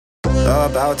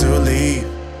about to leave,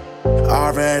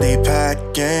 already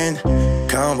packing.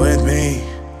 Come with me,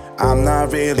 I'm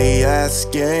not really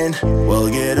asking. We'll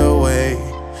get away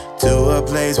to a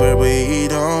place where we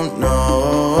don't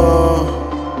know.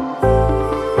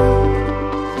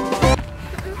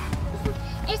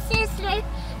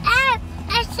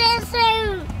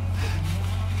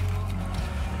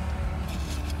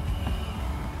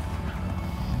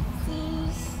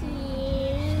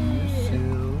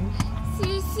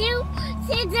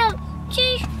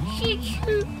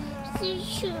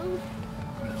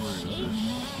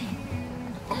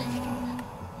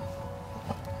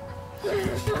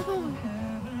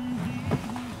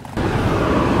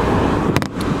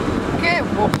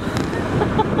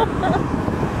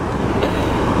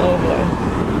 Oh boy.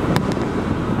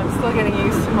 I'm still getting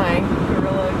used to my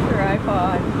Gorilla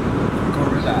tripod.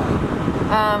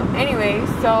 Anyway,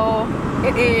 so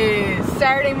it is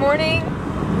Saturday morning.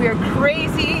 We are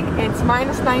crazy. It's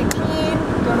 -19.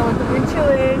 Don't know what the wind chill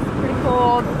is. Pretty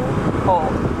cold.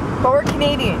 But we're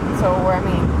Canadian, so we're,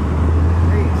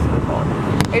 very used to the cold.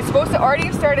 It's supposed to already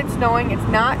have started snowing. It's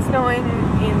not snowing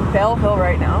in Belleville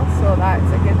right now, so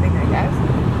that's a good thing, I guess.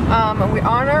 And we're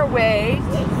on our way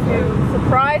to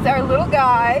surprise our little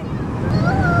guy.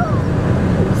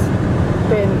 Who's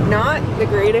been not the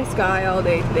greatest guy all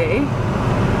day today.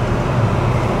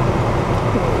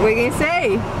 What are you gonna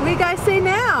say? What do you guys say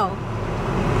now?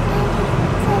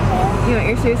 You want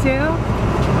your susu?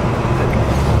 Okay.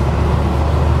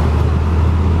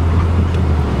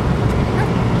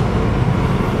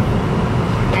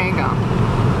 There you go.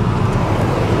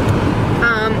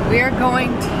 We are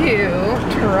going to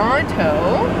Toronto,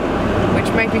 which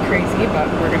might be crazy, but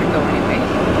we're gonna go anyway.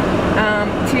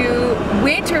 To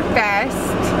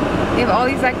winterfest. They have all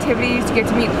these activities to get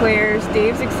to meet players.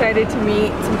 Dave's excited to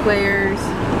meet some players.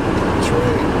 That's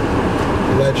right.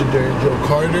 Legendary Joe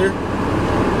Carter,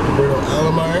 Roberto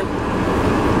Alomar,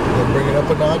 and bring it up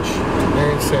a notch,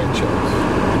 Aaron Sanchez.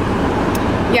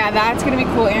 Yeah, that's gonna be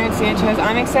cool, Aaron Sanchez.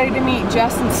 I'm excited to meet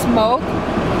Justin Smoke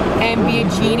and Be a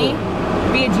Genie.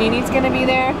 Be a Genie's gonna be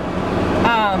there.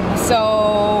 So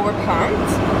we're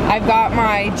pumped. I've got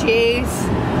my Jays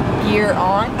gear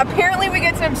on. Apparently we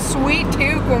get some sweet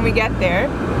toque when we get there.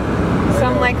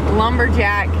 Some like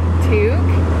lumberjack toque.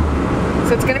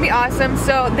 So it's gonna be awesome.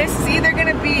 So this is either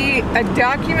gonna be a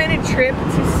documented trip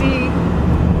to see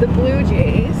the Blue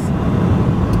Jays,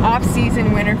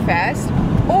 off-season Winterfest,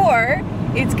 or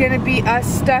it's gonna be us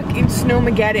stuck in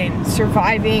Snowmageddon,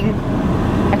 surviving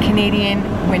a Canadian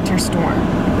winter storm.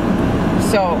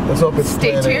 So let's hope it's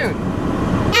stay tuned.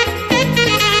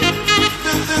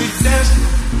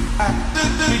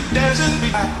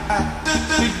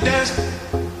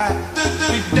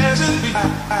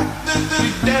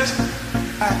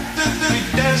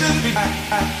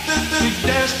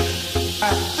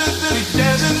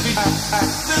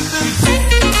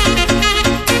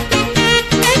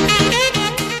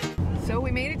 So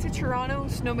we made it to Toronto.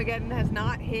 Snowmageddon has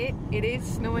not hit. It is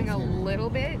snowing a little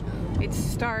bit. It's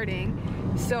starting.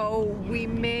 So we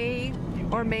may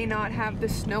or may not have the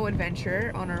snow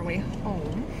adventure on our way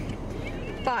home.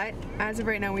 But as of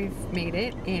right now, we've made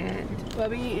it, and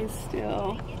Bubby is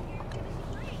still.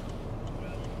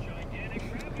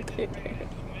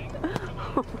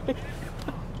 Oh my God.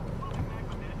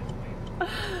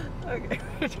 Okay,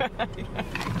 we're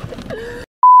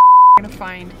gonna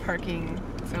find parking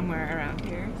somewhere around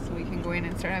here so we can go in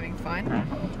and start having fun.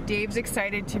 Dave's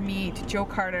excited to meet Joe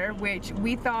Carter, which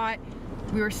we thought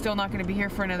we were still not gonna be here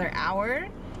for another hour,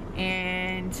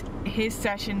 and his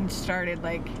session started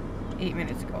like 8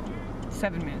 minutes ago,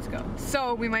 7 minutes ago.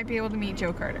 So we might be able to meet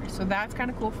Joe Carter. So that's kind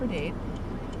of cool for Dave.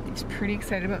 He's pretty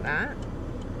excited about that.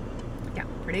 Yeah,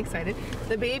 pretty excited.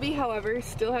 The baby, however,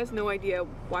 still has no idea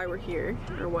why we're here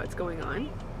or what's going on.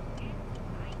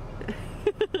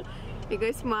 You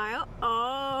guys smile?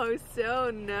 Oh,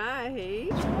 so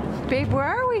nice. Babe, where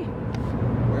are we?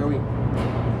 Where are we?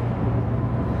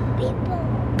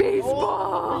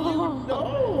 Baseball! Oh,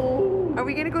 no. Are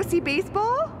we gonna go see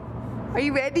baseball? Are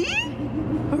you ready?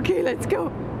 Okay, let's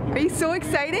go. Are you so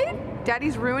excited?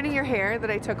 Daddy's ruining your hair that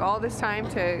I took all this time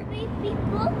to...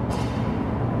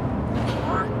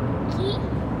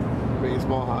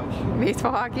 Baseball, hockey.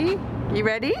 Baseball, hockey? You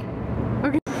ready?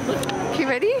 Okay. Okay,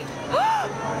 ready?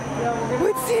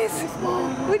 What's this?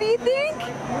 What do you think?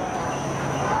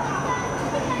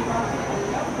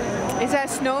 Is that a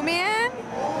snowman?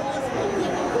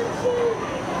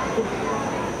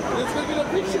 Let's look at a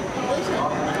picture.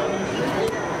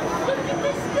 Look at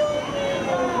the snowman.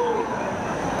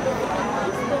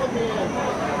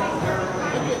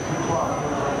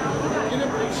 Get a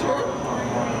picture.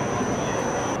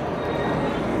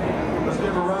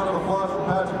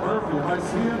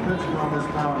 see him pitching on this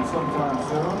mound sometime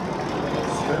soon.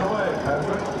 Spin away,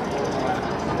 Patrick.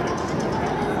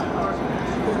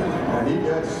 And he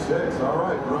gets 6. All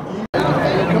right, rookie.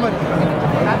 Come on. I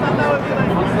thought that would be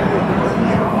like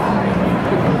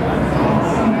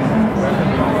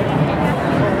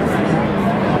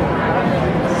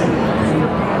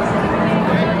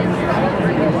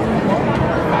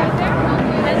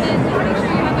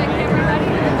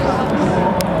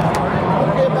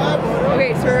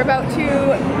okay, so we're about to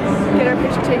get our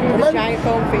picture taken with the giant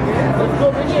foam figure. Let's go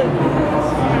over here.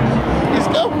 Let's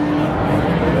go.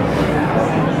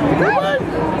 Come on.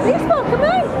 Baseball, come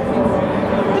on!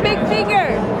 The big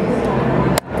figure!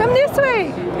 Come this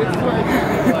way!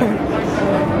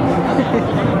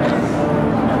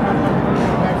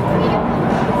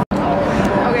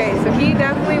 Okay, so he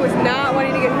definitely was not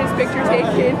wanting to get his picture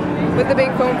taken with the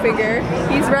big foam figure.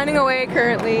 He's running away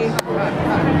currently.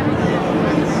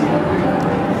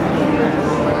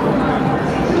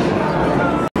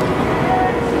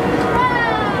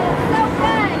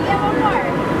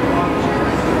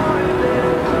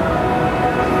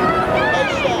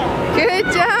 Good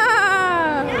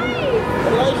job!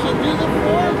 Elisha, do the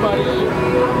floor, buddy.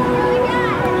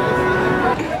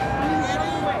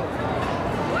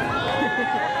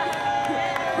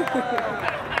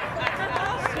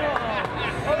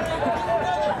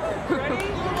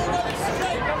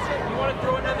 You want to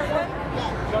throw another one? You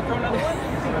want to throw another one?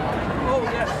 Oh,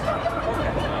 yes.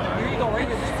 Okay. Here you go, right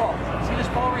here, this ball. See this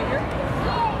ball right here?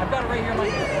 I've got it right here in my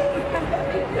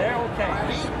hand. There, okay.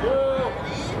 Go!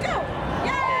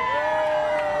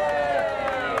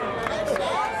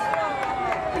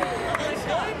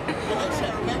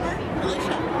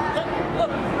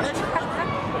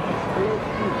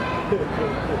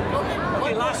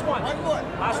 Okay, last one.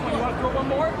 Last one. You want to throw one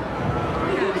more?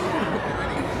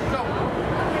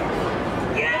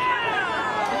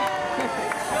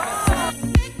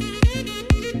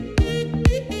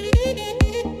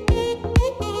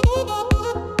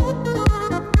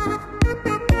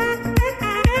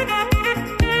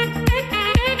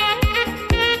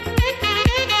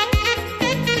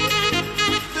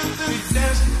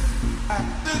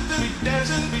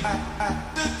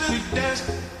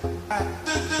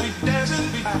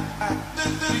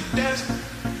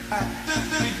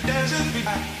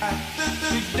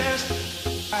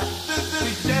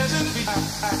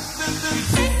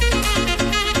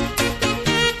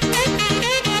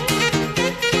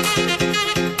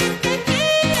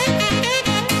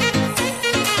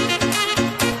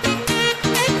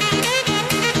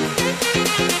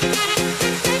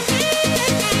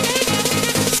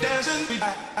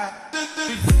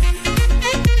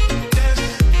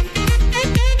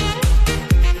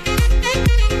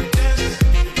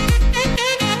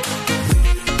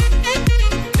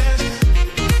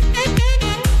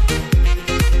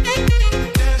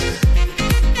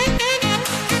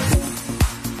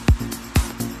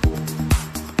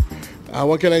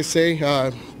 What can I say?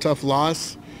 Tough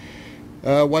loss.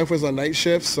 Wife was on night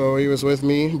shift, so he was with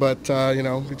me. But you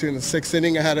know, between the 6th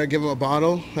inning, I had to give him a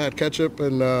bottle. I had ketchup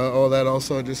and all that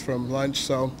also just from lunch.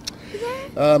 So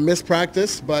missed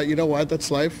practice, but you know what?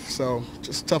 That's life. So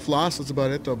just tough loss. That's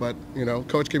about it, though. But you know,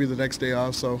 coach gave me the next day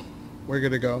off, so we're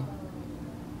good to go.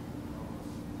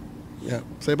 Yeah.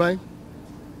 Say bye.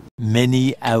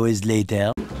 Many hours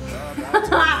later.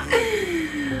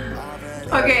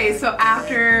 Okay, so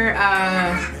after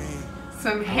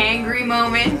some hangry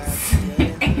moments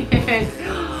and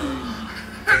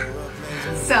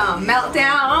some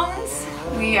meltdowns,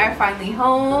 we are finally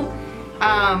home.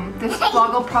 This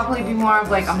vlog will probably be more of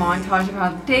like a montage of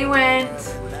how the day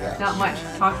went. Not much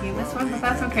talking in this one, but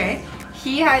that's okay.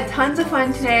 He had tons of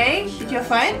fun today. Did you have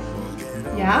fun?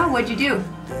 Yeah? What'd you do?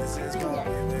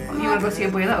 Oh, you want to go see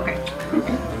Abuela? Okay.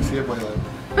 See Abuela.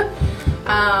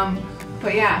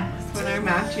 But yeah. When our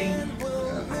matching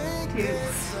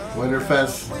toots.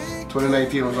 Winterfest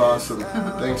 2019 was awesome.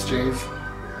 Thanks, Jays.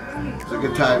 It was a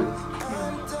good time.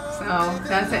 So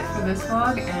that's it for this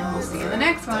vlog, and we'll see you in the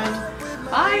next one.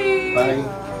 Bye!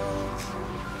 Bye.